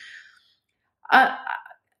mean, I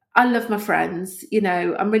love my friends.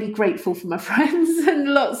 I'm really grateful for my friends,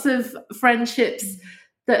 and lots of friendships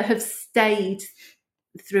that have stayed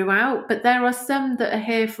throughout, but there are some that are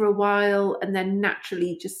here for a while and then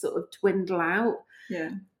naturally just sort of dwindle out.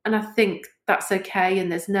 Yeah. And I think that's okay,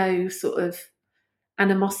 and there's no sort of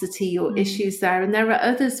animosity or issues there. And there are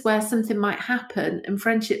others where something might happen and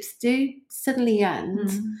friendships do suddenly end.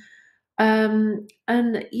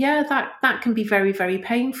 And yeah, that can be very, very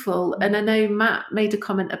painful. And I know Matt made a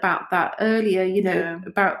comment about that earlier, you know,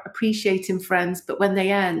 about appreciating friends, but when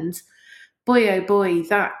they end, boy, oh boy,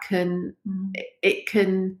 that can, it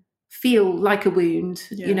can feel like a wound,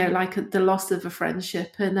 you know, like the loss of a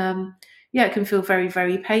friendship. And yeah, it can feel very,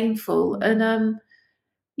 very painful. And,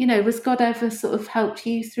 you know, was God ever sort of helped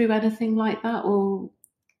you through anything like that? Or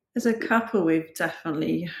as a couple, we've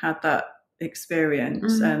definitely had that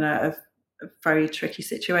experience and a very tricky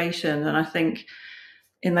situation. And I think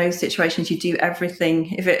in those situations, you do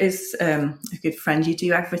everything. If it is a good friend, you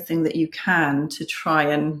do everything that you can to try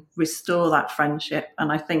and restore that friendship.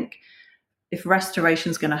 And I think if restoration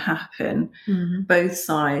is going to happen, both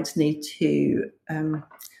sides need to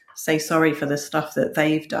say sorry for the stuff that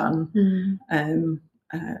they've done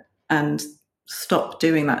and stop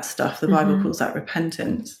doing that stuff. The Bible calls that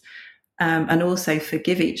repentance. And also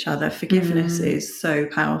forgive each other. Forgiveness is so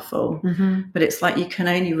powerful, but it's like you can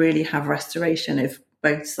only really have restoration if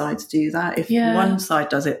both sides do that. If one side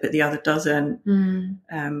does it but the other doesn't,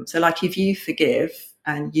 so like if you forgive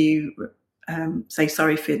and you say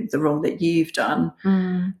sorry for the wrong that you've done,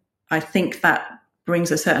 I think that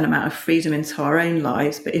brings a certain amount of freedom into our own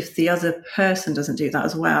lives. But if the other person doesn't do that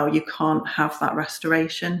as well, you can't have that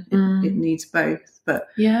restoration. It needs both. But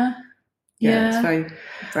it's very,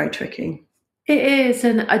 very tricky. It is.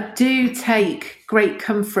 And I do take great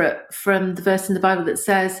comfort from the verse in the Bible that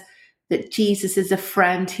says that Jesus is a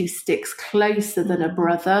friend who sticks closer than a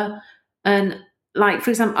brother. And like, for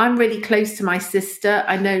example, I'm really close to my sister.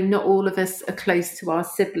 I know not all of us are close to our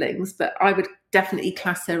siblings, but I would definitely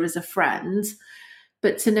class her as a friend.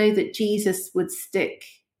 But to know that Jesus would stick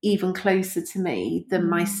even closer to me than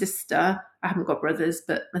my sister, I haven't got brothers,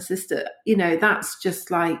 but my sister, you know, that's just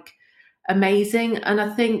like amazing. And I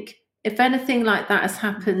think if anything like that has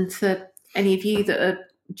happened to any of you that are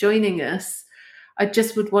joining us, I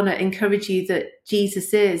just would want to encourage you that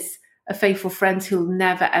Jesus is a faithful friend who'll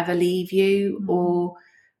never ever leave you or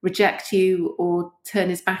reject you or turn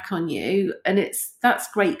his back on you. And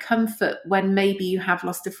that's great comfort when maybe you have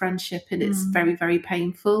lost a friendship and it's very, very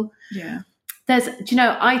painful.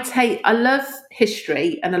 I love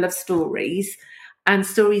history and I love stories and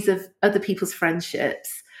stories of other people's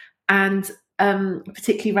friendships and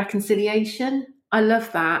particularly reconciliation. I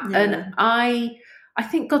love that. And I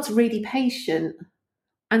think God's really patient,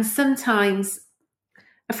 and sometimes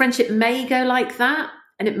a friendship may go like that,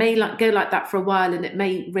 and it may go like that for a while, and it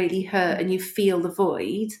may really hurt and you feel the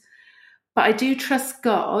void. But I do trust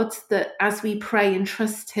God that as we pray and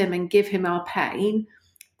trust him and give him our pain,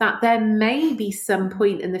 that there may be some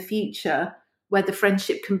point in the future where the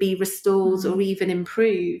friendship can be restored or even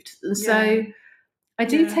improved. And so I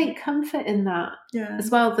do take comfort in that as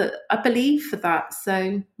well, that I believe for that.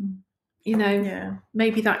 So, you know,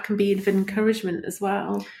 maybe that can be of encouragement as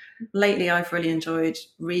well. Lately, I've really enjoyed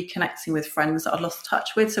reconnecting with friends that I've lost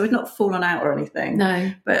touch with. So we've not fallen out or anything.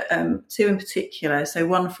 No. But two in particular. So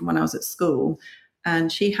one from when I was at school,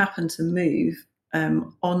 and she happened to move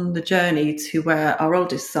on the journey to where our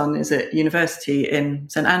oldest son is at university in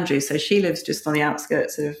St Andrews. So she lives just on the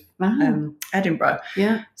outskirts of Edinburgh.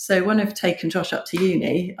 Yeah. So when I've taken Josh up to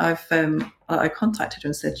uni, I contacted her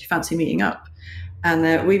and said, "Do you fancy meeting up?"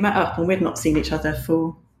 And we met up, and we'd not seen each other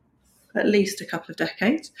for at least a couple of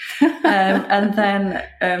decades. And then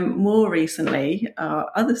more recently,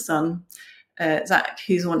 our other son, Zach,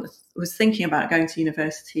 was thinking about going to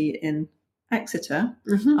university in Exeter.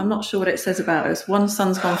 I'm not sure what it says about us. One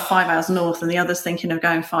son's gone 5 hours north and the other's thinking of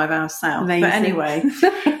going 5 hours south. Amazing. But anyway,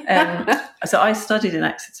 so I studied in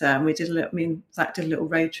Exeter, and Zach did a little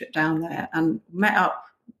road trip down there and met up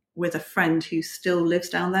with a friend who still lives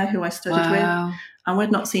down there, who I studied with. And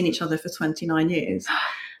we'd not seen each other for 29 years.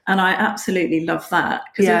 And I absolutely love that,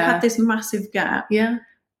 because we had this massive gap. Yeah.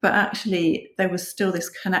 But actually, there was still this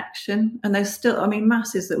connection. And there's still,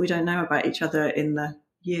 masses that we don't know about each other in the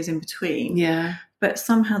years in between. Yeah. But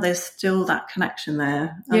somehow there's still that connection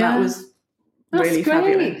there. And that was really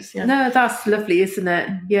fabulous. Yeah. No, that's lovely, isn't it?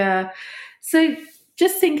 Yeah. So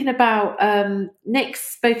just thinking about, Nick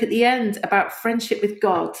spoke at the end about friendship with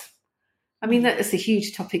God. I mean, that is a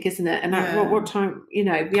huge topic, isn't it? And at what time, we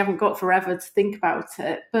haven't got forever to think about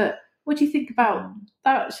it. But what do you think about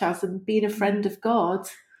that, Shaz, and being a friend of God?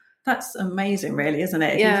 That's amazing, really, isn't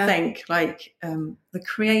it? If you think, like, the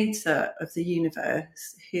creator of the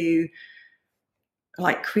universe, who,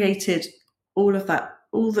 like, created all of that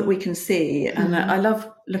all that we can see. And I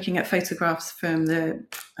love looking at photographs from the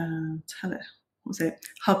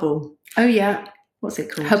Hubble. Oh yeah. What's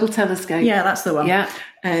it called? Hubble telescope. Yeah, that's the one. Yeah.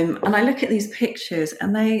 And I look at these pictures,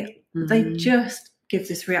 and they just give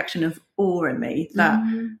this reaction of awe in me that,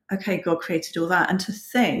 okay, God created all that. And to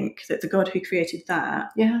think that the God who created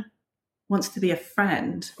that wants to be a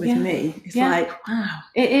friend with me, it's like, wow.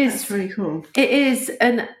 It is. That's really cool. It is.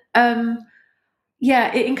 And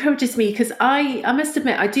it encourages me, because I must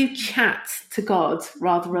admit, I do chat to God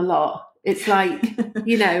rather a lot. It's like,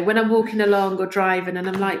 you know, when I'm walking along or driving and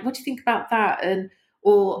I'm like, what do you think about that? And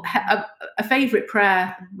or a favourite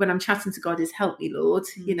prayer when I'm chatting to God is, help me, Lord,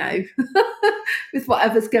 you know, with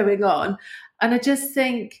whatever's going on. And I just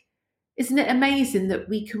think, isn't it amazing that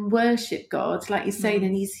we can worship God, like you're saying,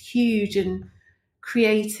 and he's huge and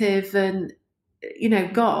creative and, you know,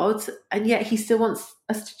 God, and yet he still wants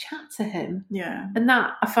us to chat to him. Yeah. And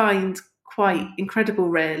that I find quite incredible,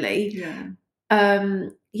 really. Yeah.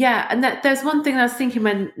 And there's one thing I was thinking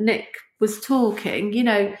when Nick was talking, you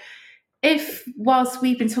know, if whilst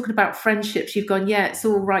we've been talking about friendships, you've gone, yeah, it's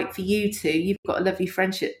all right for you two, you've got a lovely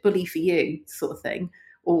friendship, bully for you, sort of thing,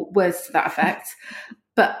 or words to that effect.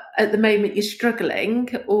 But at the moment you're struggling,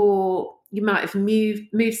 or you might have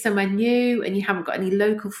moved somewhere new and you haven't got any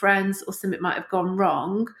local friends, or something might have gone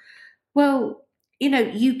wrong. Well, you know,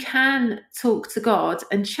 you can talk to God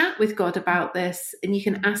and chat with God about this, and you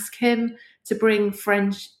can ask him to bring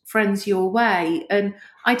friends your way. And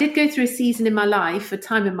I did go through a time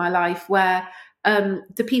in my life where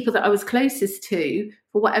the people that I was closest to,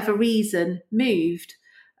 for whatever reason, moved.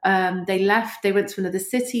 They left, they went to another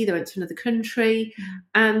city, they went to another country.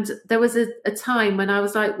 And there was a time when I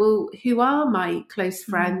was like, well, who are my close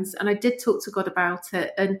friends? And I did talk to God about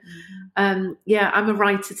it. And I'm a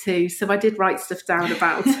writer too, so I did write stuff down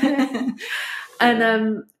about it.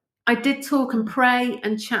 And I did talk and pray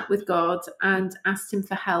and chat with God and asked him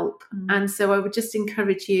for help. And so I would just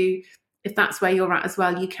encourage you, if that's where you're at as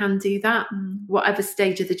well, you can do that, whatever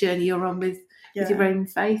stage of the journey you're on with your own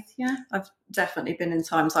faith. I've definitely been in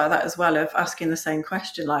times like that as well, of asking the same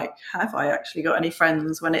question, like, have I actually got any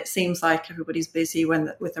friends, when it seems like everybody's busy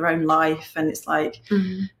with their own life, and it's like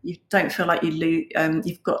you don't feel like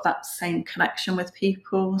you've got that same connection with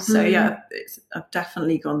people. So I've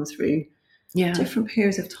definitely gone through different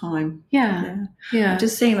periods of time. I'm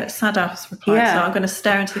just seeing that Sadaf's replied, so I'm going to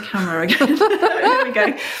stare into the camera again. Here we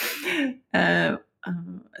go.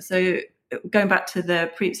 So going back to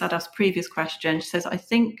Sadaf's previous question, she says, I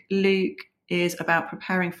think Luke is about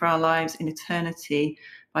preparing for our lives in eternity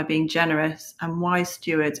by being generous and wise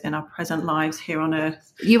stewards in our present lives here on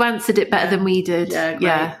earth. You answered it better than we did.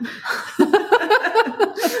 Yeah.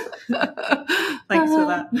 Thanks for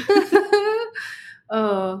that.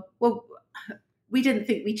 Oh, well, we didn't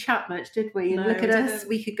think we'd chat much, did we? And No, look at we us. didn't.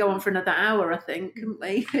 We could go on for another hour, I think, couldn't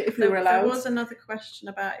we? If we were allowed. There was another question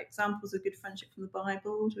about examples of good friendship from the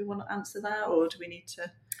Bible. Do we want to answer that, or do we need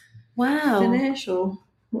to finish, or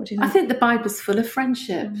what do you think? I think the Bible's full of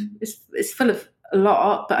friendship. It's full of a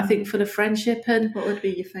lot, but I think full of friendship. And what would be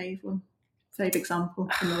your favourite example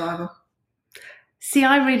from the Bible? See,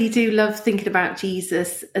 I really do love thinking about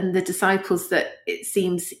Jesus and the disciples that it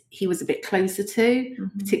seems he was a bit closer to,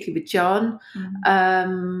 particularly with John.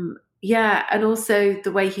 And also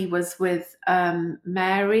the way he was with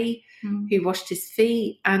Mary, who washed his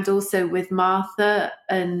feet, and also with Martha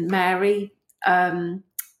and Mary and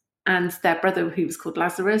their brother, who was called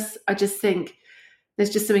Lazarus. I just think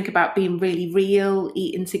there's just something about being really real,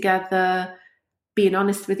 eating together, being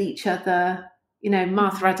honest with each other. You know,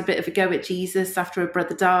 Martha had a bit of a go at Jesus after her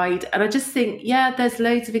brother died. And I just think, there's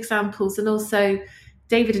loads of examples. And also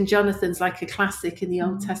David and Jonathan's like a classic in the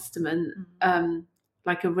Old Testament,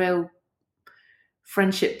 like a real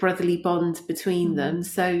friendship, brotherly bond between them.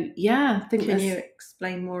 So, I think Can you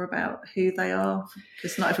explain more about who they are?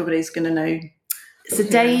 Because not everybody's going to know. So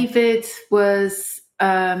David was...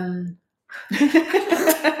 The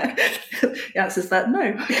answer's that no,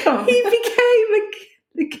 I can't. He became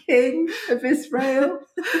the king of Israel.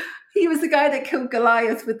 He was the guy that killed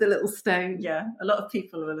Goliath with the little stone. Yeah, a lot of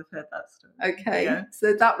people will have heard that story. Okay,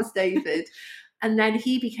 so that was David. And then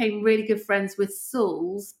he became really good friends with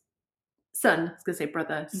Saul's son. I was going to say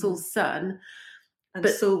brother, Saul's son. And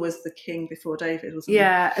Saul was the king before David, wasn't he?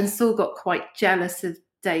 Yeah, and Saul got quite jealous of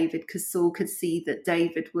David because Saul could see that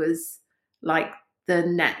David was like the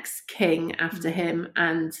next king after him,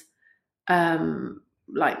 and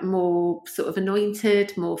like more sort of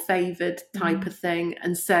anointed, more favoured type of thing.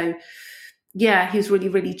 And so, he was really,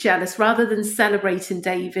 really jealous. Rather than celebrating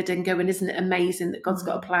David and going, isn't it amazing that God's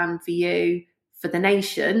got a plan for you, for the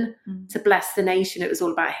nation, to bless the nation, it was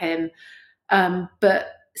all about him. But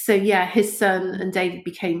so, yeah, his son and David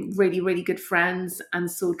became really, really good friends,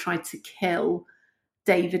 and Saul tried to kill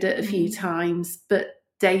David a few times, but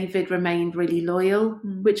David remained really loyal,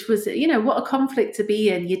 which was, what a conflict to be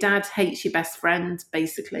in. Your dad hates your best friend,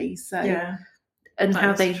 basically. So, and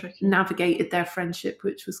how they navigated their friendship,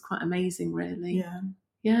 which was quite amazing, really.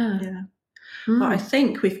 Yeah. Well, I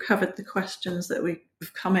think we've covered the questions that we've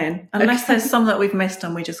come in, unless there's some that we've missed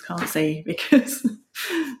and we just can't see because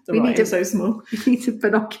the writing's so small. We need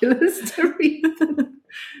binoculars to read them.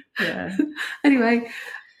 Anyway.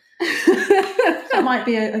 That might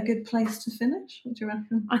be a good place to finish. What do you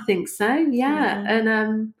reckon? I think so, yeah.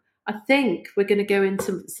 And I think we're going to go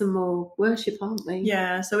into some more worship, aren't we?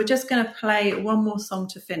 Yeah, so we're just going to play one more song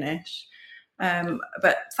to finish.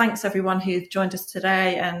 But thanks everyone who's joined us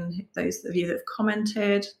today, and those of you that have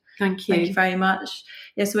commented. Thank you. Thank you very much.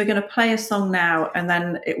 Yeah, so we're going to play a song now, and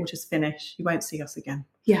then it will just finish. You won't see us again.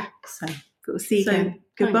 Yeah. So we'll see you again.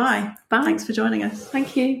 Goodbye. Thanks. Bye. Thanks for joining us.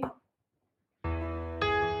 Thank you.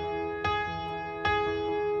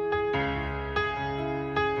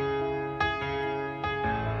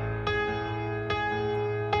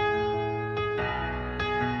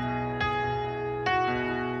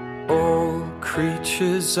 All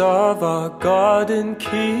creatures of our garden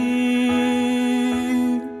King,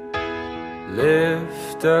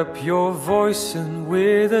 lift up your voice and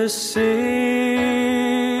with us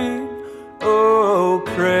sing. Oh,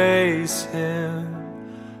 praise Him,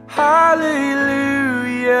 hallelujah.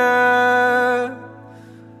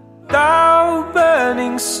 Thou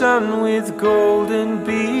burning sun with golden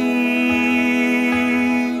beam,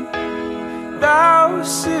 thou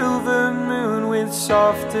silver moon with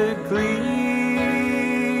softer gleam.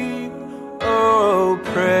 Oh,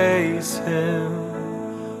 praise Him,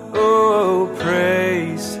 oh,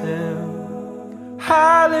 praise Him,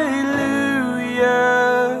 hallelujah,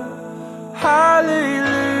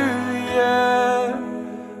 hallelujah,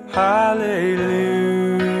 hallelujah.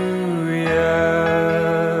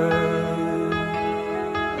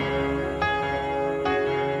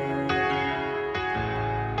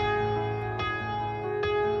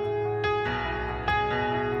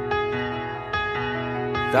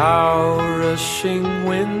 Thou rushing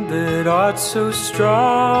wind that art so strong,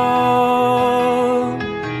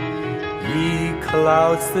 ye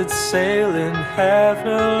clouds that sail in heaven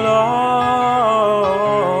along.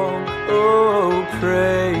 Oh,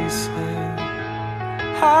 praise Him,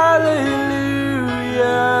 hallelujah.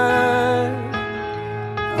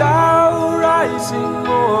 Thou rising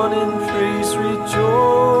morning, praise rejoice.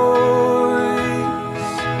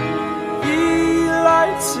 Ye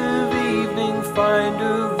lights of evening, find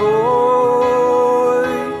a voice.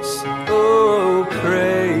 Oh,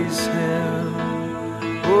 praise Him,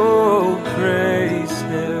 oh, praise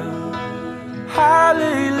Him,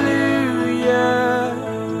 hallelujah,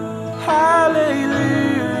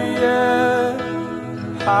 hallelujah,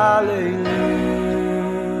 hallelujah.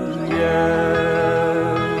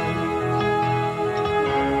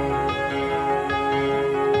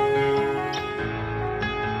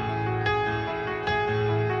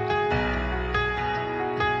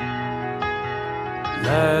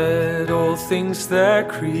 Let all things their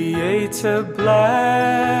Creator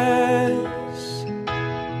bless,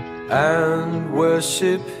 and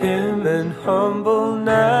worship Him in humbleness.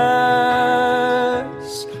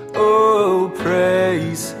 Oh,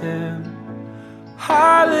 praise Him,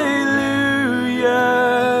 hallelujah.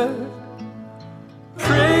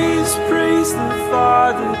 Praise, praise the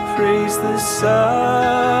Father, praise the Son,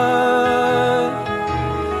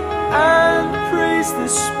 and praise the